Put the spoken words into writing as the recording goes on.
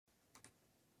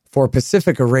for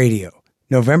Pacifica Radio,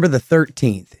 November the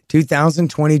 13th,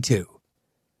 2022.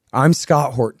 I'm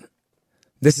Scott Horton.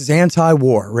 This is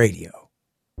Anti-War Radio.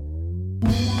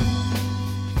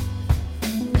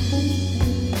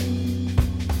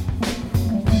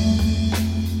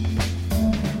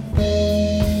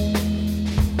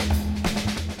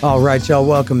 All right, y'all,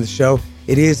 welcome to the show.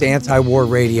 It is Anti-War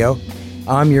Radio.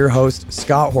 I'm your host,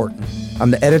 Scott Horton.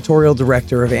 I'm the editorial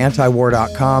director of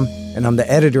antiwar.com, and I'm the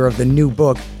editor of the new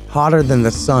book, Hotter Than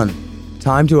the Sun,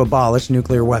 Time to Abolish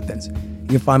Nuclear Weapons. You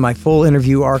can find my full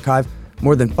interview archive,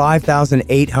 more than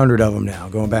 5,800 of them now,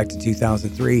 going back to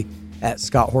 2003, at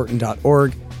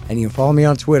scotthorton.org, and you can follow me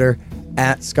on Twitter,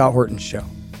 at Scott Horton Show.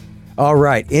 All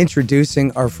right,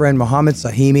 introducing our friend Mohammed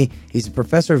Sahimi. He's a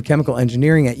professor of chemical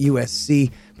engineering at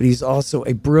USC, but he's also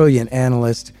a brilliant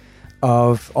analyst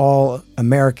of all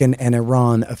American and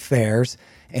Iran affairs,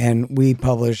 and we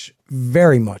publish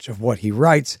very much of what he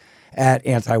writes at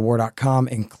antiwar.com,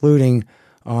 including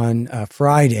on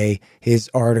Friday, his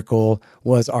article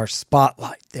was our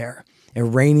spotlight there,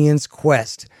 Iranians'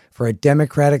 Quest for a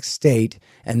Democratic State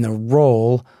and the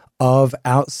Role of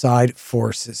Outside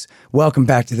Forces. Welcome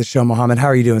back to the show, Mohammed. How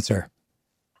are you doing, sir?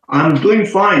 I'm doing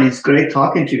fine. It's great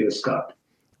talking to you, Scott.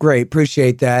 Great.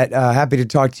 Appreciate that. Happy to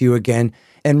talk to you again.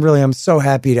 And really, I'm so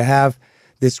happy to have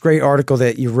this great article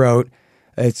that you wrote.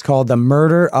 It's called The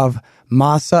Murder of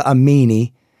Mahsa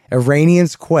Amini,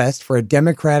 Iranians' Quest for a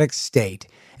Democratic State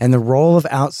and the Role of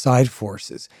Outside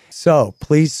Forces. So,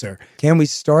 please, sir, can we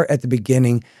start at the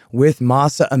beginning with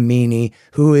Mahsa Amini?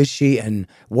 Who is she and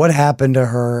what happened to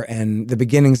her and the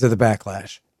beginnings of the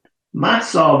backlash?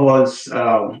 Mahsa was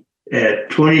a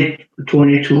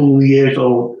 22 years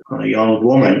old young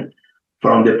woman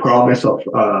from the province of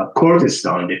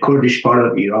Kurdistan, the Kurdish part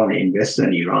of Iran in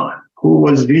western Iran, who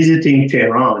was visiting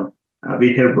Tehran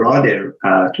with her brother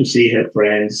to see her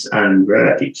friends and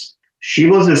relatives. She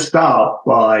was stopped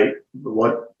by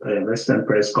what Western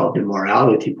press called the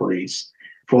morality police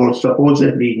for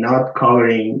supposedly not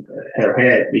covering her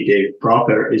head with a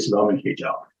proper Islamic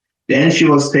hijab. Then she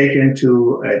was taken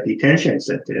to a detention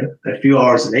center. A few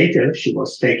hours later, she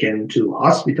was taken to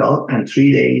hospital, and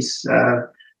 3 days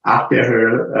after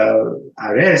her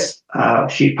arrest,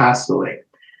 she passed away.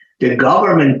 The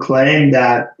government claimed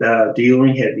that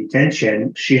during her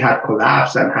detention, she had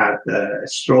collapsed and had a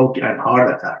stroke and heart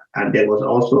attack. And there was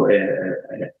also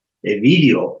a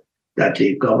video that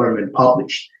the government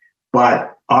published.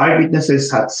 But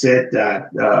eyewitnesses had said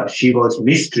that she was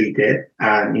mistreated.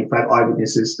 And in fact,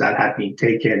 eyewitnesses that had been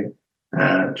taken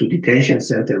to detention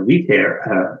center with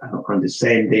her on the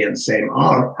same day and same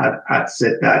hour had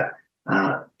said that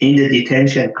in the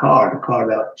detention car, the car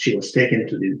that she was taken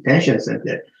to the detention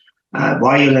center,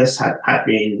 violence had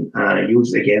been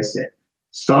used against it.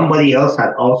 Somebody else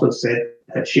had also said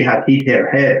that she had hit her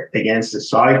head against the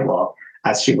sidewalk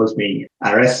as she was being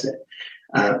arrested.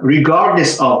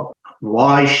 Regardless of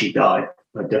why she died,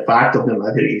 but the fact of the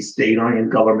matter is the Iranian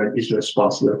government is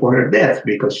responsible for her death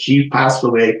because she passed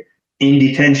away in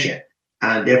detention,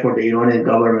 and therefore the Iranian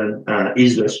government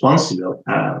is responsible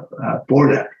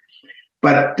for that.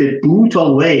 But the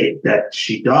brutal way that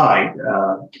she died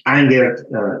angered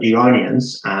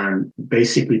Iranians and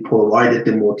basically provided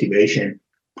the motivation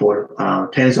for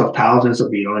tens of thousands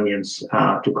of Iranians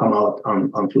to come out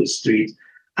onto the street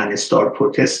and start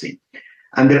protesting.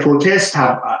 And the protests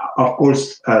have, of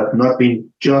course, not been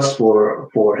just for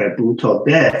her brutal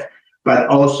death, but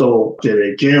also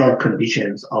the general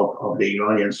conditions of the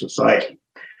Iranian society.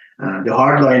 The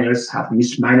hardliners have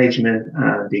mismanagement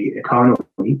the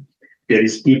economy. There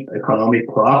is deep economic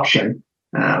corruption,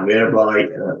 whereby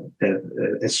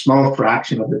a small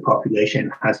fraction of the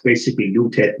population has basically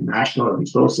looted national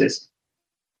resources.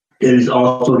 There is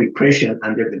also repression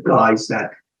under the guise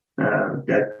that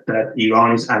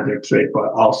Iran is under threat by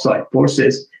outside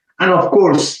forces. And of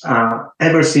course,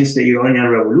 ever since the Iranian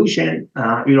Revolution,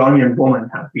 Iranian women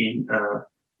have been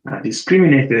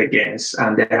discriminated against,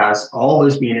 and there has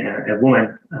always been a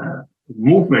woman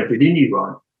movement within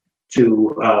Iran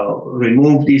to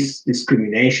remove this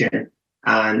discrimination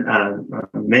and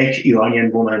make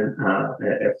Iranian women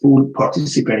a full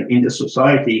participant in the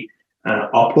society,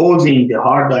 opposing the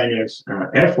hardliners'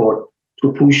 effort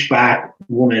to push back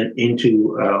women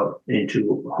into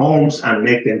homes and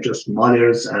make them just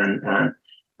mothers and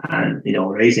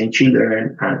raising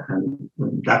children and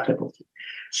that type of thing.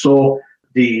 So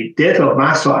the death of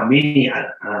Mahsa Amini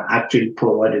actually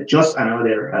provided just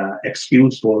another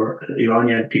excuse for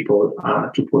Iranian people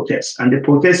to protest. And the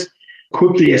protest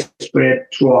quickly spread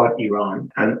throughout Iran.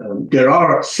 And there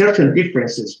are certain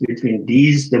differences between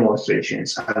these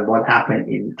demonstrations and what happened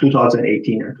in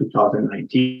 2018 and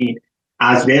 2019.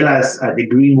 as well as the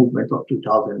Green Movement of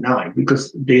 2009,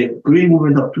 because the Green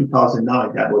Movement of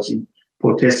 2009 that was in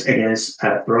protest against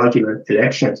fraudulent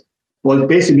elections was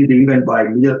basically driven by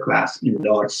middle class in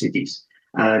large cities.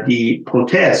 The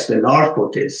large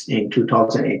protests in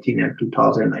 2018 and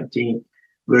 2019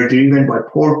 were driven by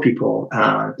poor people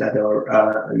that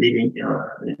are living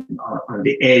on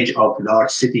the edge of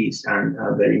large cities and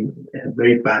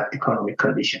very bad economic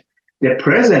condition. The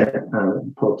present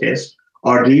protests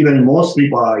are driven mostly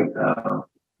by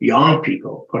young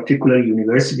people, particularly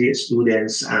university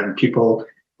students and people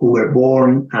who were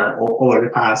born over the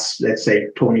past, let's say,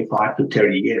 25 to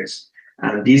 30 years.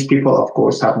 And these people, of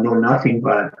course, have known nothing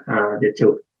but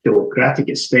the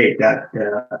theocratic state that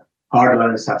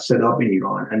hardliners have set up in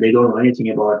Iran, and they don't know anything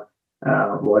about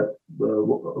how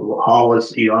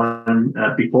was Iran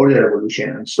before the revolution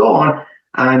and so on.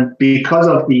 And because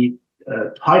of the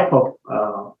type of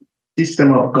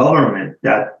system of government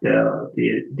that the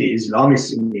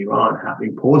Islamists in Iran have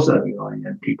imposed on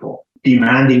Iranian people,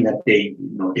 demanding that they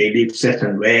live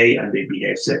certain way and they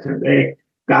behave certain way,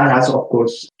 that has, of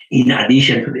course, in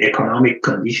addition to the economic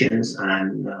conditions,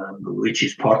 and which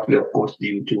is partly, of course,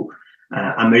 due to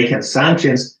American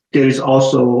sanctions, there is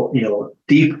also,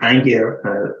 deep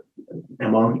anger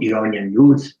among Iranian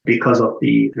youth because of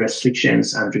the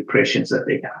restrictions and repressions that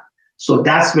they have. So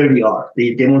that's where we are.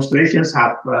 The demonstrations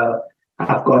have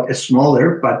got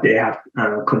smaller, but they have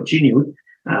continued.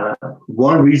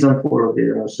 One reason for the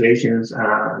demonstrations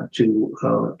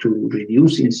to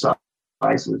reduce in size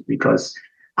was because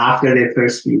after the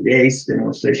first few days,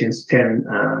 demonstrations turned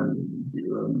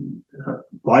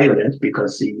violent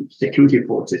because the security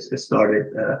forces started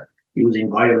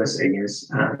using violence against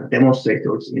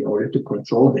demonstrators in order to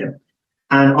control them.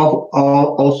 And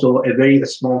also a very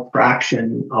small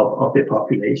fraction of the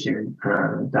population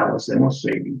that was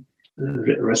demonstrating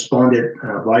responded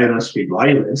violence with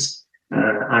violence,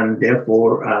 and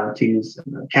therefore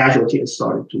casualties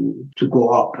started to go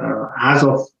up. As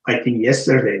of, I think,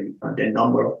 yesterday, the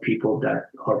number of people that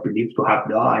are believed to have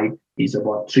died is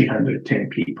about 310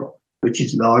 people, which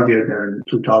is larger than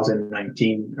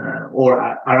 2019, or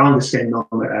around the same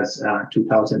number as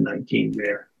 2019,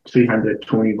 where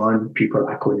 321 people,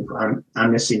 according to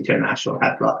Amnesty International,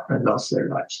 had lost their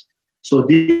lives. So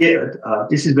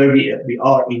this is where we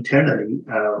are internally.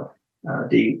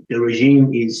 The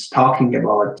regime is talking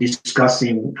about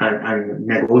discussing and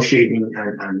negotiating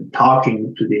and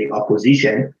talking to the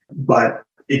opposition, but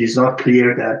it is not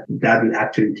clear that will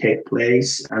actually take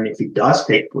place. And if it does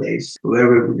take place,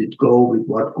 where would it go, with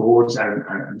what goals,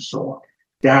 and so on.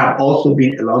 There have also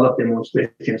been a lot of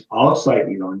demonstrations outside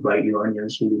Iran by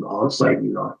Iranians who live outside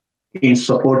Iran in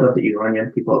support of the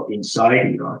Iranian people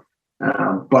inside Iran.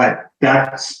 But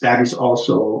that is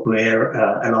also where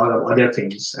a lot of other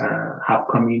things have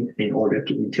come in order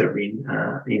to intervene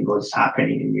in what's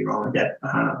happening in Iran that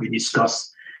we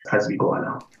discuss as we go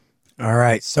along. All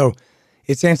right. So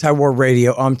it's Anti-War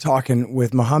Radio. I'm talking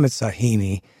with Mohammad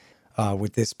Sahimi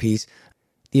with this piece,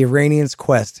 The Iranians'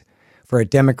 Quest for a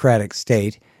Democratic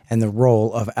State and the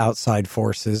Role of Outside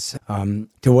Forces.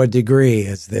 To what degree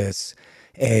is this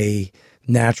a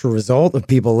natural result of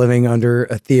people living under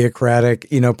a theocratic,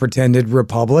 pretended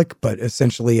republic, but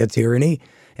essentially a tyranny?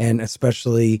 And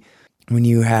especially when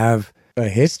you have a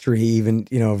history, even,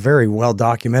 very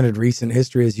well-documented recent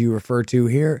history, as you refer to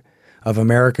here, of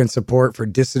American support for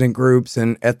dissident groups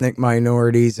and ethnic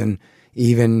minorities, and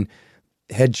even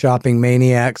head-chopping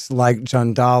maniacs like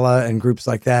Jandala and groups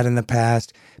like that in the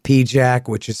past, PJAC,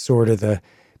 which is sort of the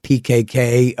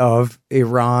PKK of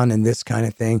Iran and this kind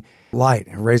of thing. It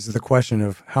raises the question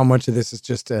of how much of this is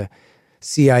just a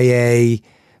CIA,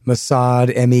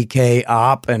 Mossad, MEK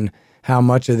op, and how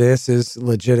much of this is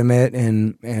legitimate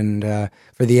and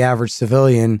for the average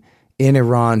civilian in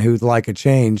Iran who'd like a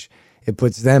change, it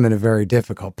puts them in a very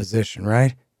difficult position,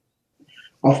 right?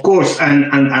 Of course,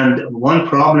 and one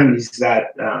problem is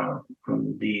that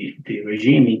the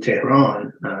regime in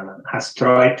Tehran has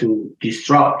tried to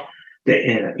disrupt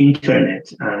the internet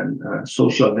and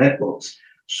social networks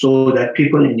so that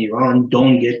people in Iran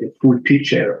don't get the full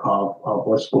picture of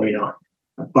what's going on.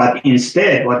 But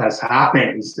instead, what has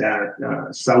happened is that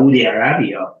Saudi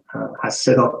Arabia has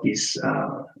set up this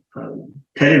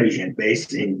television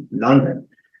based in London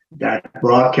that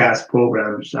broadcast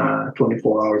programs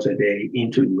 24 hours a day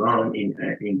into Iran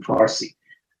in Farsi.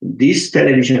 This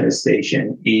television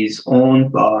station is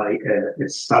owned by a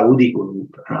Saudi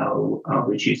group,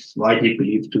 which is widely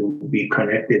believed to be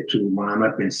connected to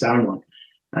Mohammed bin Salman,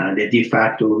 the de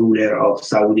facto ruler of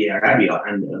Saudi Arabia,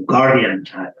 and Guardian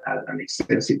had an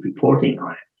extensive reporting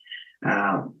on it.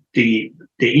 the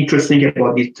interesting thing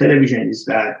about this television is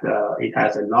that it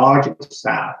has a large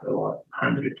staff, about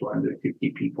 100 to 150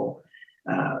 people.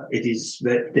 It is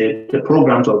the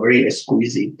programs are very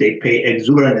exquisite. They pay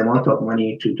exorbitant amount of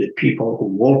money to the people who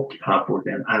work for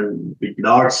them, and with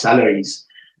large salaries.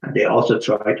 And they also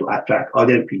try to attract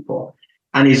other people.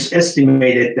 And it's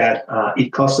estimated that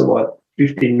it costs about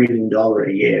 $15 million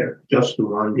a year just to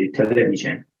run the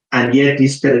television. And yet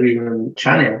this television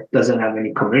channel doesn't have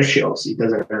any commercials. It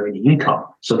doesn't have any income.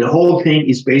 So the whole thing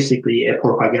is basically a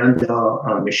propaganda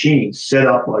machine set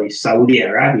up by Saudi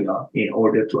Arabia in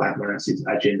order to advance its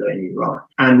agenda in Iran.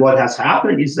 And what has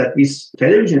happened is that this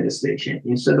television station,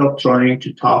 instead of trying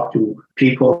to talk to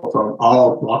people from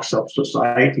all walks of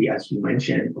society, as you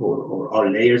mentioned, or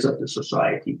all layers of the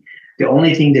society, the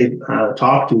only thing they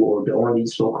talk to, or the only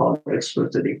so-called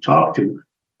experts that they talk to,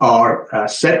 are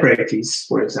separatists,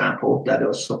 for example, that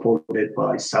are supported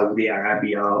by Saudi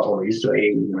Arabia or Israel,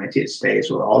 United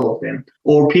States, or all of them,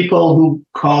 or people who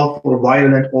call for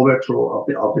violent overthrow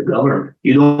of the government.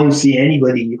 You don't see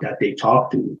anybody that they talk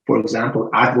to. For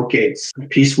example, advocates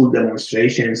peaceful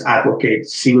demonstrations,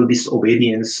 advocates civil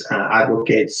disobedience,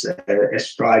 advocates a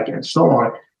strike, and so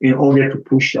on, in order to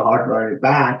push the hardliner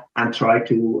back and try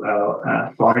to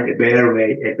find a better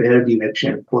way, a better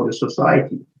direction for the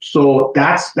society. So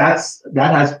that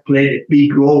has played a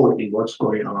big role in what's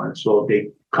going on. So they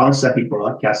constantly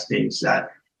broadcast things that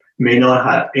may not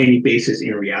have any basis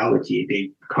in reality.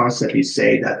 They constantly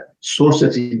say that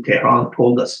sources in Tehran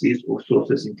told us this, or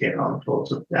sources in Tehran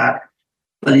told us that.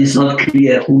 But it's not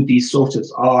clear who these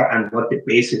sources are and what the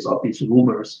basis of these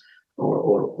rumors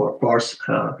or false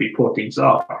reportings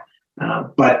are.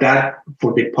 But that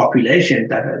for the population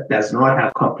that does not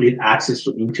have complete access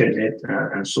to internet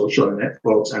and social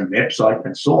networks and websites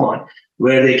and so on,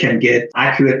 where they can get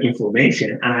accurate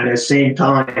information, and at the same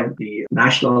time, the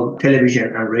national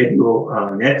television and radio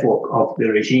network of the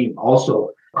regime also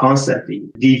constantly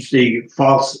gives the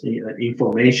false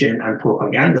information and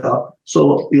propaganda.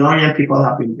 So Iranian people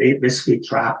have been basically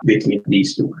trapped between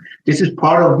these two. This is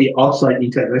part of the outside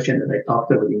intervention that I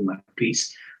talked about in my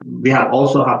piece. We have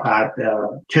also had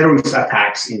terrorist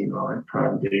attacks in Iran.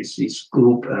 There is this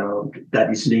group that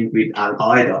is linked with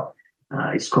Al-Qaeda.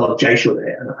 It's called Jaish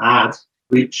al-Ahad,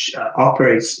 which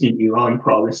operates in Iran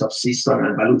province of Sistan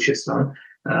and Baluchistan,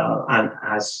 and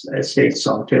has staged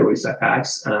some terrorist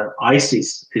attacks.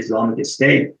 ISIS, Islamic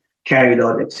State, carried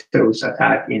out a terrorist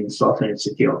attack in the southern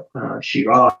city of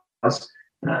Shiraz.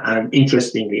 And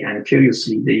interestingly and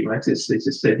curiously, the United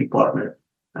States State Department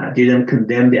didn't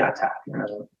condemn the attack,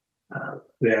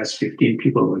 whereas 15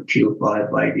 people were killed by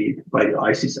the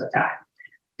ISIS attack.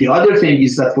 The other thing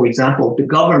is that, for example, the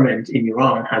government in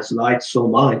Iran has lied so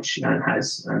much and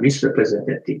has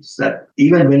misrepresented things that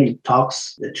even when it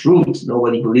talks the truth,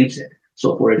 nobody believes it.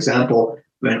 So, for example,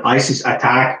 when ISIS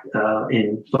attacked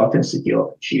in southern city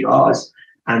of Shiraz,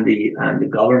 and the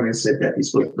government said that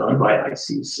this was done by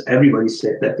ISIS, everybody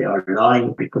said that they are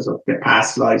lying because of the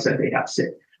past lies that they have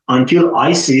said. Until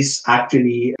ISIS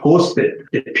actually posted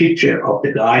the picture of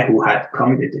the guy who had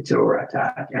committed the terror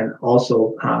attack, and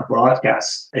also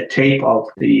broadcast a tape of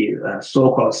the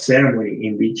so-called ceremony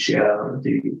in which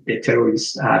the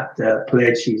terrorist had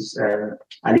pledged his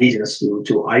allegiance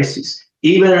to ISIS.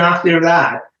 Even after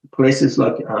that, places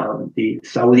like the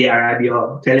Saudi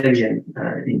Arabia television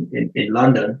in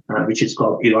London, which is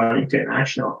called Iran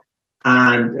International,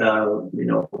 and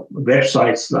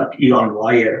websites like Iran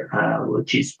Wire,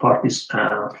 which is partly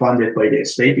funded by the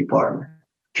State Department,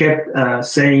 kept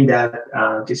saying that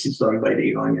this is done by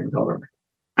the Iranian government.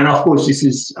 And of course, this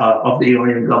is of the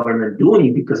Iranian government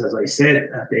doing, because, as I said,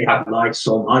 they have lied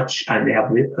so much and they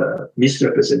have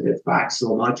misrepresented facts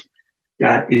so much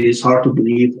that it is hard to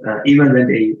believe, even when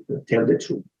they tell the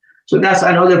truth. So that's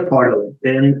another part of it.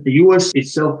 Then the U.S.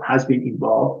 itself has been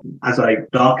involved, as I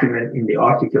document in the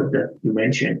article that you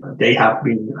mentioned. They have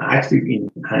been active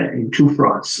in two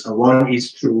fronts. One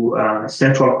is through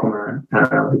Central Command,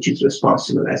 which is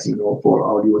responsible, as you know, for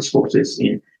all U.S. forces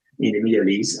in the Middle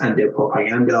East, and their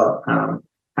propaganda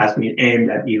has been aimed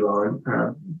at Iran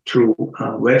through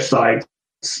websites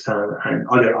and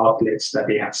other outlets that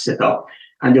they have set up.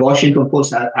 And the Washington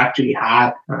Post actually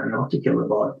had an article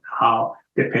about how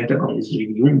the Pentagon is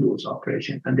reviewing those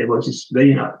operations. And there was this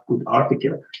very good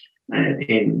article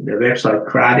in the website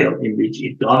Cradle, in which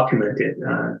it documented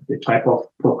the type of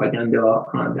propaganda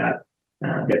that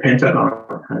the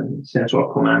Pentagon and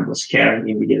Central Command was carrying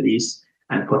in the Middle East,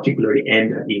 and particularly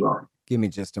aimed at Iran. Give me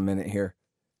just a minute here.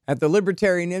 At the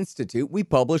Libertarian Institute, we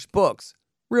publish books,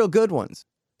 real good ones.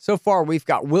 So far, we've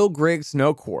got Will Grigg's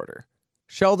No Quarter,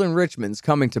 Sheldon Richman's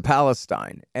Coming to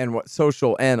Palestine and What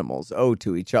Social Animals Owe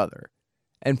to Each Other,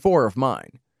 and 4 of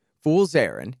mine, Fool's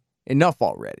Errand, Enough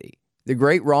Already, The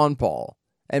Great Ron Paul,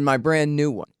 and my brand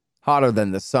new one, Hotter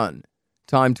Than the Sun,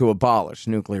 Time to Abolish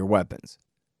Nuclear Weapons.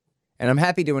 And I'm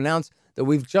happy to announce that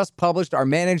we've just published our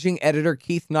managing editor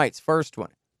Keith Knight's first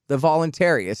one, The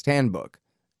Voluntarist Handbook,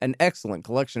 an excellent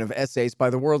collection of essays by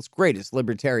the world's greatest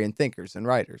libertarian thinkers and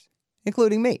writers,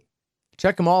 including me.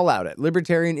 Check them all out at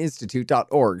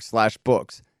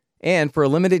libertarianinstitute.org/books. And for a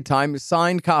limited time,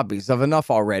 signed copies of Enough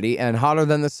Already and Hotter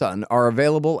Than the Sun are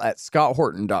available at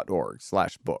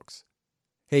scotthorton.org/books.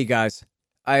 Hey guys,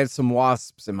 I had some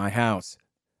wasps in my house,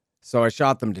 so I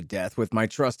shot them to death with my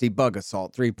trusty Bug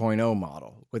Assault 3.0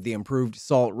 model with the improved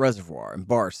salt reservoir and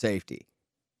bar safety.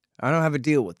 I don't have a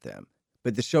deal with them,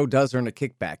 but the show does earn a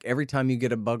kickback every time you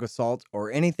get a Bug Assault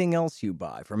or anything else you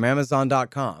buy from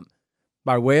Amazon.com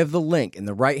by way of the link in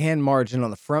the right-hand margin on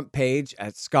the front page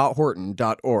at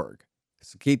scotthorton.org.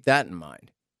 So keep that in mind.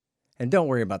 And don't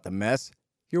worry about the mess.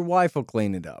 Your wife will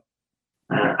clean it up.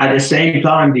 At the same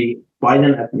time, the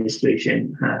Biden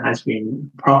administration has been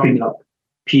propping up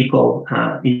people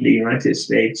in the United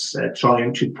States,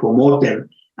 trying to promote them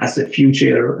as the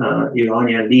future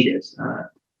Iranian leaders.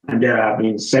 And there have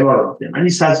been several of them. And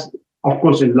this has, of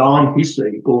course, a long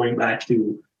history going back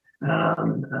to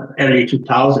early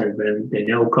 2000 when the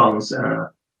neocons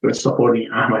were supporting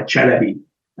Ahmad Chalabi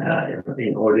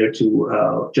in order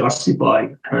to justify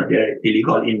their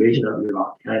illegal invasion of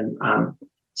Iraq. And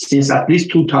since at least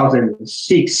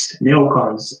 2006,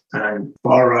 neocons and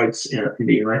far rights in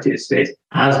the United States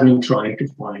has been trying to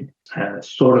find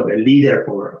sort of a leader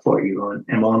for Iran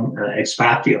among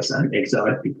expatriates and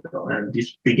exiled people. And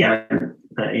this began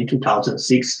in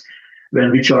 2006 when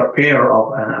Richard Pear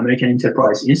of American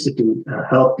Enterprise Institute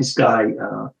helped this guy,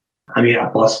 Amir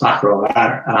Abbas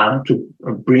Fakhravar, to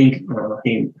bring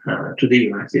him to the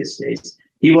United States.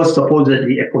 He was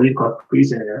supposedly a political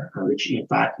prisoner, which in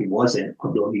fact he wasn't,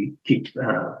 although he kept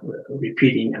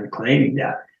repeating and claiming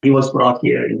that. He was brought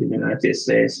here in the United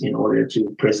States in order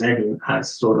to present him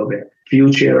as sort of a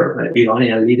future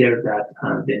Iranian leader that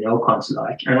the neocons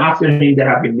like. And after him, there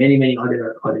have been many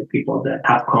other people that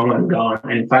have come and gone.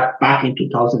 And in fact, back in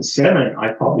 2007,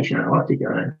 I published an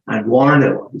article and warned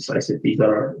about this. I said, these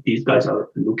guys are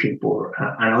looking for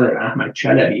another Ahmad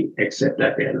Chalabi, except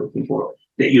that they are looking for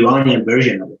the Iranian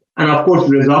version of it. And of course,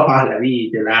 Reza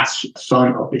Pahlavi, the last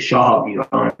son of the Shah of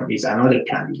Iran, is another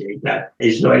candidate that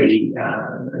Israeli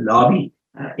lobby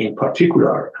in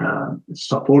particular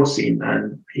supports him,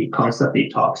 and he constantly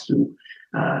talks to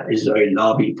Israeli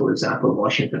lobby, for example,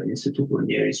 Washington Institute for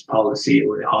Near East Policy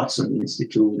or the Hudson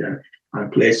Institute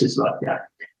and places like that.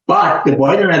 But the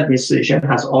Biden administration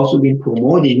has also been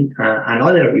promoting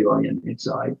another Iranian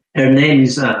exile. Her name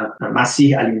is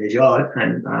Masih Alinejad,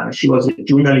 and she was a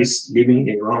journalist living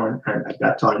in Iran. And at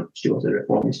that time, she was a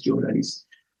reformist journalist.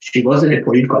 She wasn't a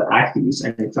political activist.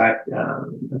 And in fact,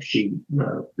 she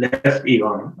left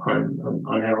Iran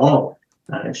on her own.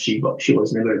 She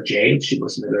was never jailed. She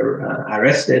was never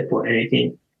arrested for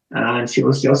anything. And she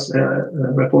was just a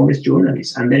reformist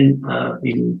journalist. And then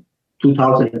in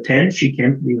 2010, she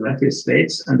came to the United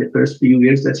States, and the first few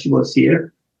years that she was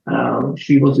here,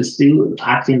 she was still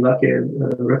acting like a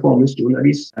reformist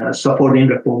journalist, supporting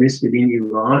reformists within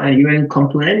Iran, and even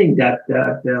complaining that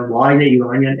why the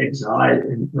Iranian exiled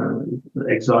in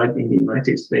the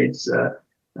United States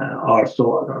are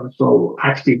so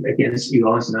active against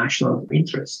Iran's national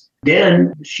interests.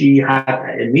 Then she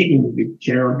had a meeting with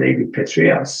General David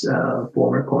Petraeus,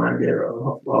 former commander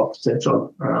of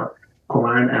Central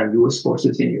Command and U.S.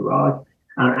 forces in Iraq.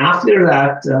 And after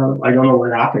that, I don't know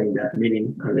what happened in that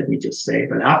meeting, let me just say,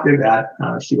 but after that,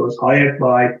 she was hired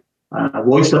by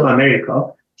Voice of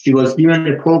America. She was given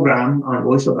a program on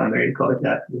Voice of America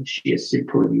that she still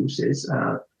produces.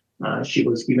 She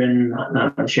has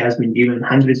been given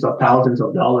hundreds of thousands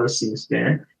of dollars since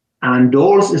then, and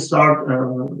doors start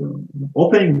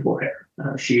opening for her.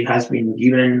 She has been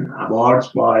given awards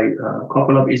by a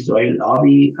couple of Israeli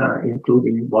lobby,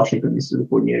 including Washington Institute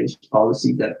for Near East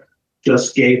Policy, that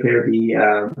just gave her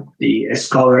the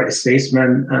Scholar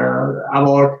Statesman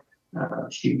Award.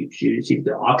 She received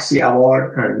the Oxy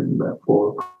Award and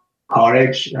for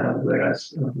courage,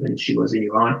 whereas when she was in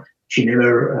Iran, she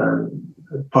never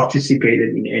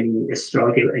participated in any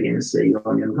struggle against the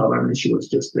Iranian government. She was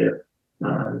just,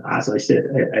 as I said,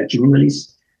 a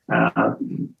journalist.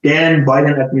 Then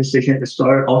Biden administration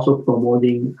started also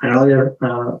promoting another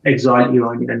exiled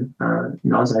Iranian,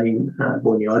 Nazanin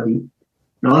Boniadi.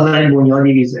 Nazanin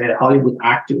Boniadi is a Hollywood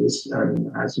actress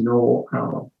and has no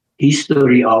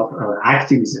history of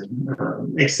activism,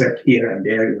 except here and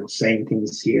there, saying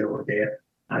things here or there.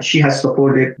 She has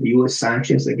supported U.S.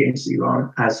 sanctions against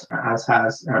Iran, as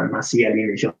has Masih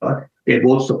Alinejad. They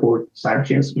both support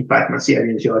sanctions. In fact, Masih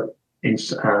Alinejad,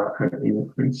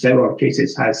 in several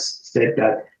cases, has said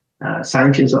that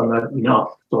sanctions are not enough.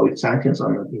 So if sanctions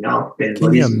are not enough, then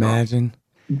can you imagine?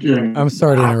 I'm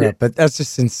sorry to interrupt, but that's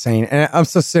just insane. And I'm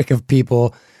so sick of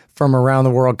people from around the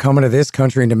world coming to this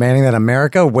country and demanding that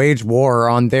America wage war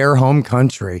on their home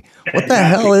country. What the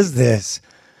hell is this?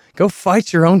 Go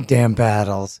fight your own damn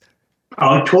battles.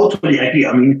 I totally agree.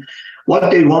 I mean,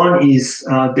 what they want is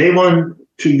they want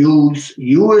to use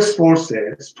U.S.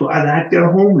 forces to attack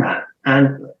their homeland.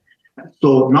 And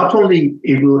so not only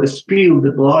it will spill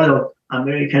the blood of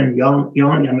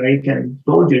young American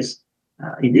soldiers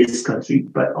in this country,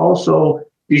 but also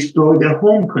destroy their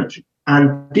home country.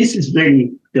 And this is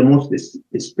really the most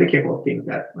despicable thing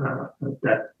that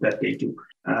they do.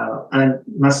 And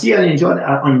Masih Alinejad,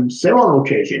 on several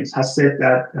occasions, has said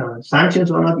that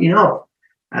sanctions are not enough.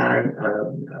 And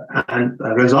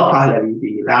Reza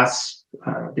Pahlavi,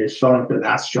 the son of the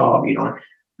last Shah of Iran,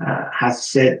 has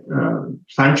said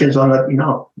sanctions are not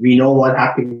enough. We know what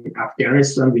happened in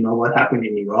Afghanistan. We know what happened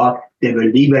in Iraq. They were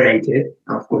liberated.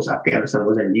 Of course, Afghanistan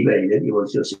wasn't liberated. It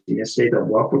was just in a state of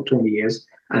war for 20 years.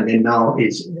 And then now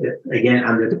it's again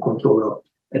under the control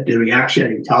of the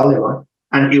reactionary Taliban.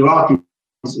 And Iraq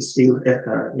is still,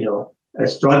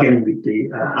 struggling with the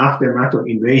aftermath of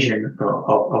invasion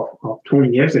of 20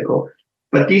 years ago.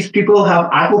 But these people have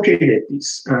advocated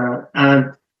this.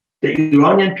 And the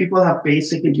Iranian people have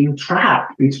basically been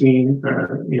trapped between,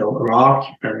 rock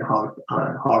and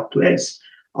hard place.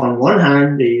 On one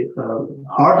hand, the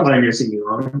hardliners in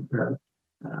Iran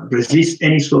resist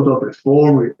any sort of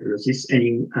reform, resist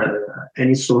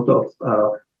any sort of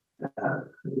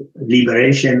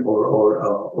liberation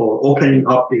or opening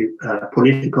up the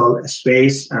political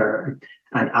space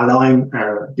and allowing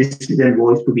dissident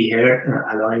voice to be heard,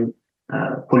 allowing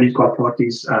political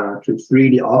parties to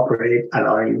freely operate,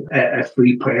 allowing a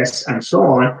free press, and so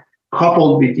on,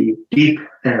 coupled with the deep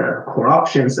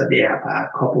corruptions that they have had,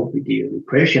 coupled with the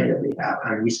repression that they have,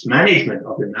 and mismanagement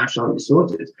of the national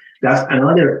resources. That's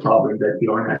another problem that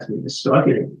Iran has been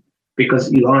struggling with,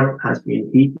 because Iran has been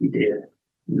hit with a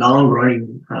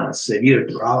long-running severe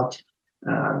drought.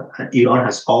 Iran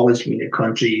has always been a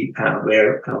country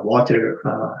where water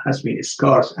has been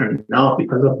scarce, and now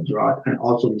because of drought and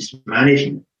also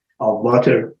mismanagement of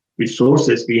water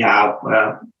resources, we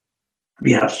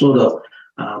have sort of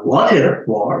water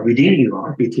war within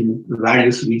Iran, between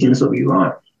various regions of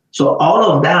Iran. So all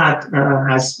of that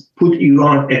has put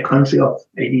Iran, a country of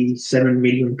 87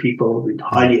 million people with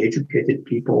highly educated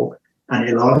people and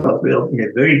a lot of wealth, in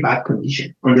a very bad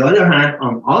condition. On the other hand,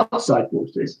 on outside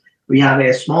forces, we have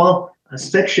a small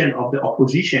section of the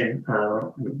opposition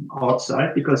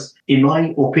outside, because in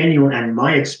my opinion and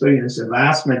my experience, the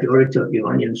vast majority of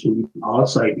Iranians who live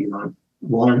outside Iran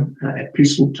want a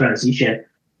peaceful transition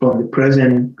from the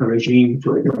present regime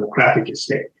to a democratic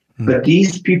state. Mm-hmm. But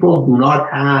these people do not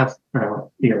have,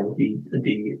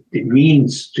 the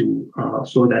means to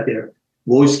so that their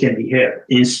voice can be heard.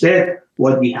 Instead,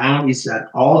 what we have is that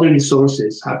all the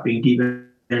resources have been given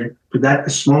to that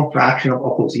small fraction of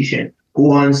opposition who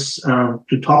wants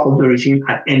to topple the regime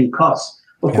at any cost.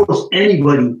 Of course,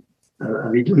 anybody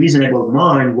with reasonable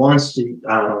mind wants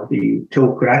the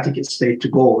theocratic state to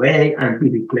go away and be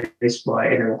replaced by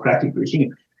a democratic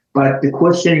regime. But the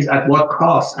question is at what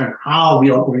cost and how we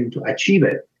are going to achieve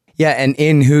it. Yeah, and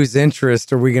in whose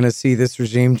interest are we going to see this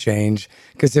regime change?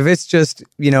 Because if it's just,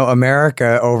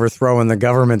 America overthrowing the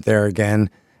government there again,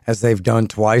 as they've done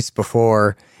twice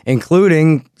before,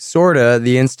 including sort of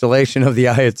the installation of the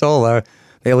Ayatollah,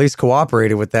 they at least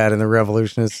cooperated with that in the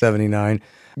revolution of 79.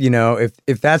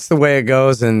 If that's the way it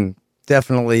goes, and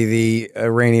definitely the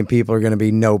Iranian people are going to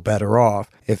be no better off.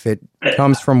 If it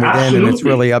comes from within Absolutely. And it's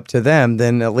really up to them,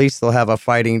 then at least they'll have a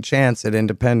fighting chance at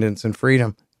independence and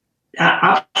freedom.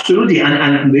 Absolutely.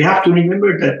 And we have to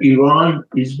remember that Iran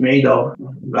is made of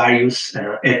various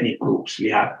ethnic groups. We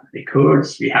have the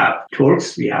Kurds, we have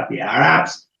Turks, we have the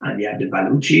Arabs, and we have the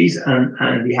Baluchis,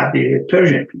 and we have the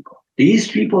Persian people.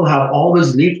 These people have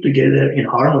always lived together in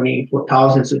harmony for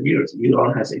thousands of years.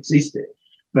 Iran has existed.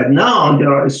 But now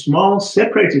there are small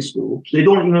separatist groups. They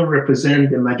don't even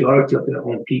represent the majority of their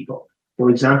own people. For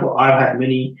example, I've had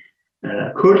many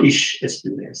Kurdish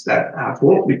students that have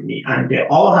worked with me, and they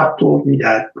all have told me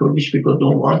that Kurdish people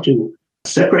don't want to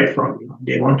separate from Iran.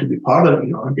 They want to be part of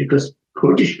Iran, because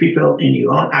Kurdish people in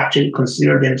Iran actually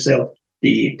consider themselves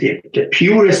the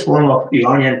purest form of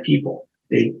Iranian people.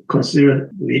 They consider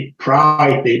with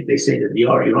pride, they say that they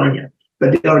are Iranian.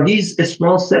 But there are these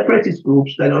small separatist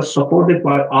groups that are supported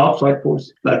by outside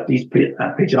forces, like these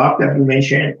PJAK that you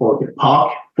mentioned, or the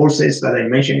PAK forces that I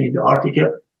mentioned in the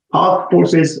article. PAK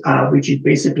forces, which is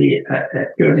basically a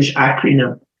Kurdish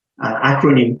acronym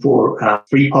for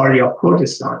Free Party of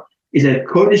Kurdistan, is a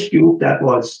Kurdish group that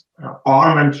was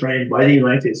armed and trained by the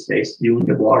United States during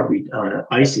the war with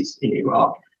ISIS in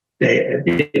Iraq.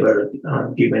 They were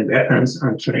given weapons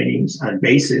and trainings and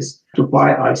bases to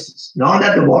fight ISIS. Now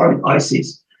that the war with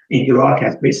ISIS in Iraq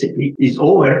is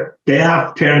over, they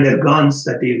have turned their guns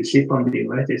that they received from the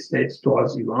United States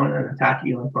towards Iran and attack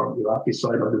Iran from the Iraqi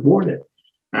side of the border.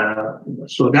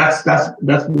 So that's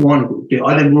one group. The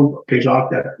other group,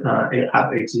 PJAK, that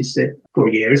have existed for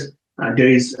years. There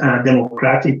is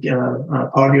Democratic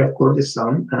Party of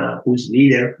Kurdistan, whose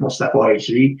leader, Mustafa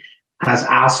Ejri, has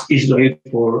asked Israel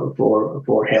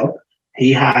for help.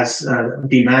 He has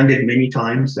demanded many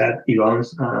times that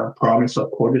Iran's province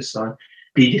of Kurdistan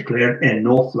be declared a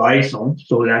no-fly zone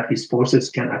so that his forces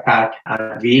can attack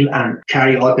at will and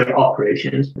carry out their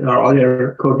operations. There are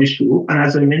other Kurdish groups. And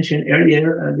as I mentioned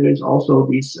earlier, there is also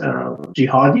this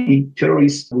jihadi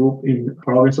terrorist group in the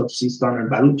province of Sistan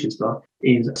and Baluchistan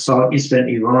in southeastern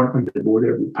Iran on the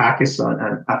border with Pakistan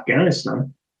and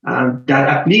Afghanistan. That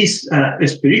at least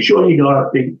spiritually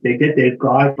they get their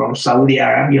guide from Saudi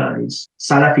Arabia and its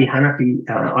Salafi Hanafi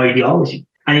ideology.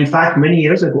 And in fact, many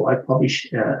years ago, I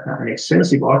published an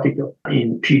extensive article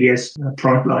in PBS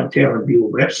Frontline Terror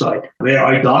Bureau website where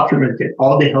I documented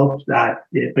all the help that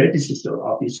the predecessor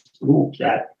of this group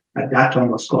that at that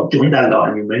time was called Jundallah,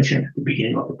 and you mentioned at the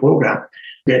beginning of the program,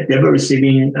 that they were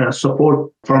receiving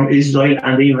support from Israel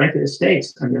and the United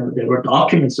States. And there were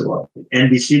documents about it.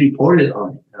 NBC reported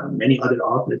on it. Many other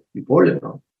outlets reported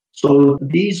on it. So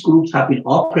these groups have been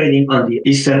operating on the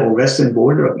eastern or western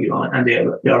border of Iran, and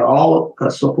they are all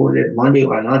supported one way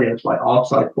or another by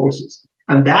outside forces.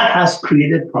 And that has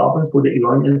created problems for the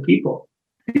Iranian people,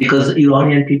 because the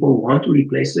Iranian people want to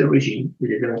replace the regime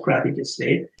with a democratic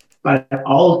state. But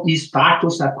all these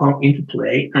factors have come into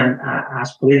play and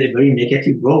has played a very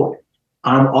negative role.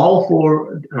 I'm all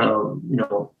for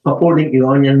supporting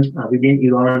Iranians within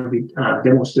Iran with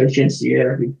demonstrations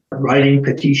here, with writing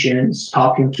petitions,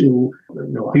 talking to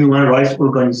human rights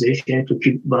organizations to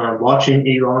keep watching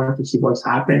Iran to see what's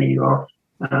happening in Iran.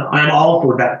 I'm all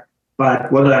for that.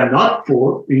 But what I'm not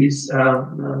for is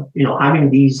having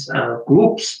these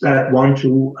groups that want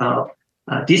to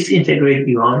disintegrate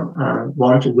Iran,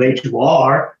 want to wage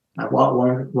war,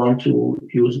 want to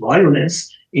use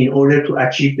violence in order to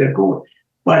achieve their goal.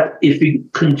 But if we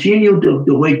continue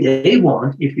the way they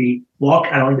want, if we walk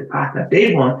along the path that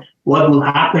they want, what will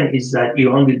happen is that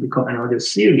Iran will become another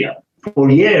Syria. For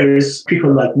years,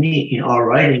 people like me in our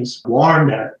writings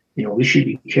warned that we should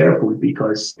be careful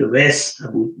because the West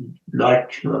would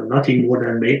like nothing more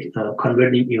than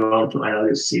converting Iran to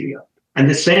another Syria. And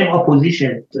the same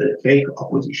opposition, the fake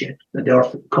opposition, they are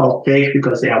called fake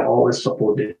because they have always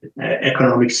supported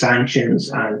economic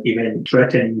sanctions and even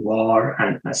threatening war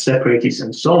and separatists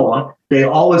and so on. They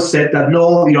always said that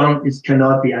no, Iran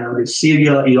cannot be another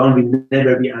Syria. Iran will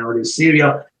never be another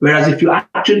Syria. Whereas if you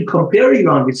actually compare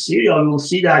Iran with Syria, you will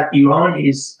see that Iran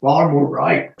is far more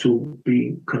right to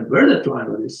be converted to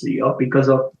another Syria because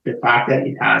of the fact that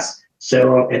it has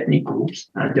several ethnic groups,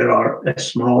 and there are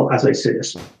small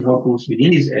groups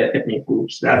within these ethnic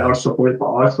groups that are supported by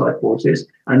outside forces,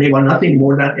 and they want nothing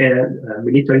more than a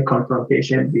military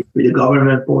confrontation with the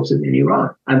government forces in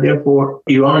Iran. And therefore,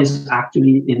 Iran is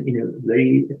actually in a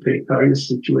very precarious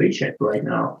situation right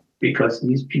now because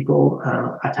these people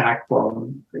attack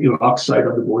from Iraq side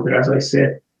of the border, as I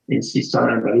said, in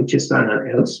Sistan and Baluchistan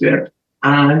and elsewhere.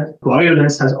 And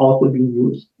violence has also been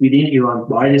used within Iran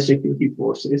by the security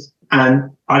forces.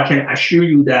 And I can assure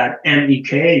you that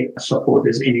MEK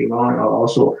supporters in Iran are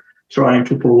also trying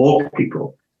to provoke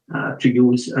people to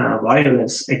use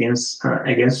violence against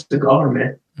the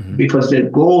government, because the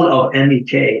goal of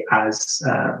MEK, as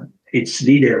its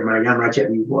leader, Maryam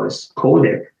Rajavi, was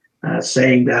quoted,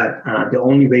 saying that the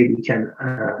only way we can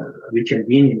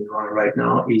win in Iran right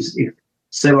now is if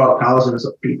several thousands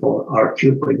of people are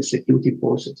killed by the security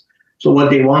forces. So what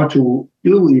they want to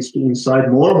do is to incite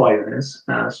more violence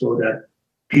so that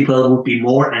people would be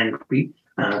more angry.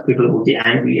 People would be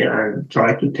angry and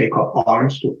try to take up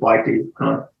arms to fight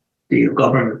the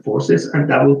government forces. And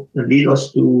that will lead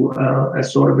us to a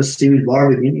sort of a civil war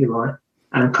within Iran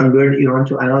and convert Iran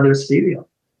to another Syria.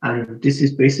 And this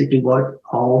is basically what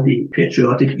all the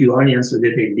patriotic Iranians,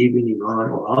 whether they live in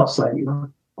Iran or outside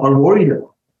Iran, are worried about.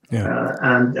 Yeah.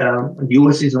 And the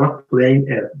U.S. is not playing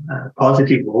a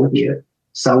positive role here.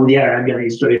 Saudi Arabia and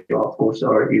Israel, of course,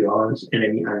 are Iran's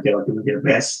enemy, and they are doing their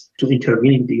best to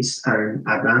intervene in this and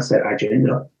advance their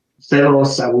agenda. Several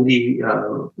Saudi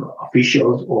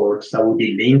officials or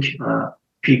Saudi link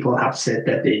people have said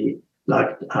that they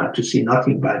like to see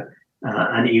nothing but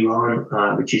an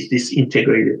Iran which is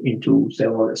disintegrated into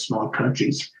several small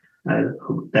countries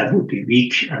that would be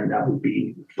weak and that would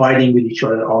be fighting with each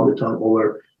other all the time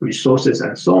over resources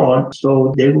and so on.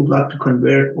 So they would like to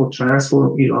convert or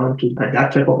transform Iran to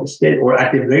that type of a state, or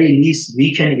at the very least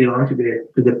weaken Iran to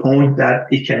the point that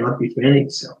it cannot defend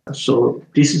itself. So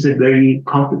this is a very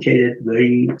complicated,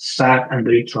 very sad, and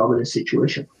very troubling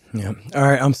situation. Yeah. All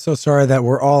right. I'm so sorry that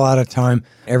we're all out of time.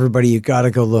 Everybody, you got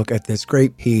to go look at this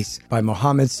great piece by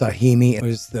Mohammed Sahimi. It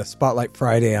was the Spotlight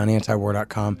Friday on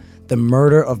antiwar.com. The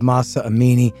Murder of Mahsa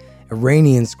Amini,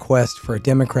 Iranians' Quest for a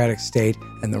Democratic State,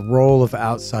 and the Role of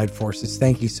Outside Forces.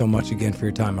 Thank you so much again for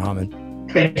your time, Mohammed.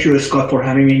 Thank you, Scott, for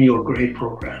having me in your great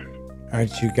program. All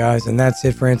right, you guys. And that's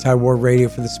it for Anti-War Radio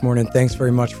for this morning. Thanks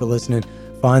very much for listening.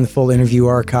 Find the full interview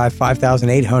archive,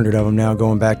 5,800 of them now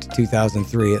going back to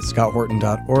 2003 at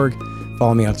scotthorton.org.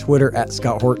 Follow me on Twitter at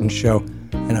Scott Horton Show.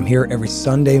 And I'm here every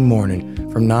Sunday morning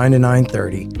from 9 to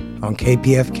 9:30 on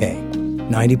KPFK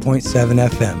 90.7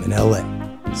 FM in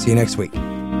LA. See you next week.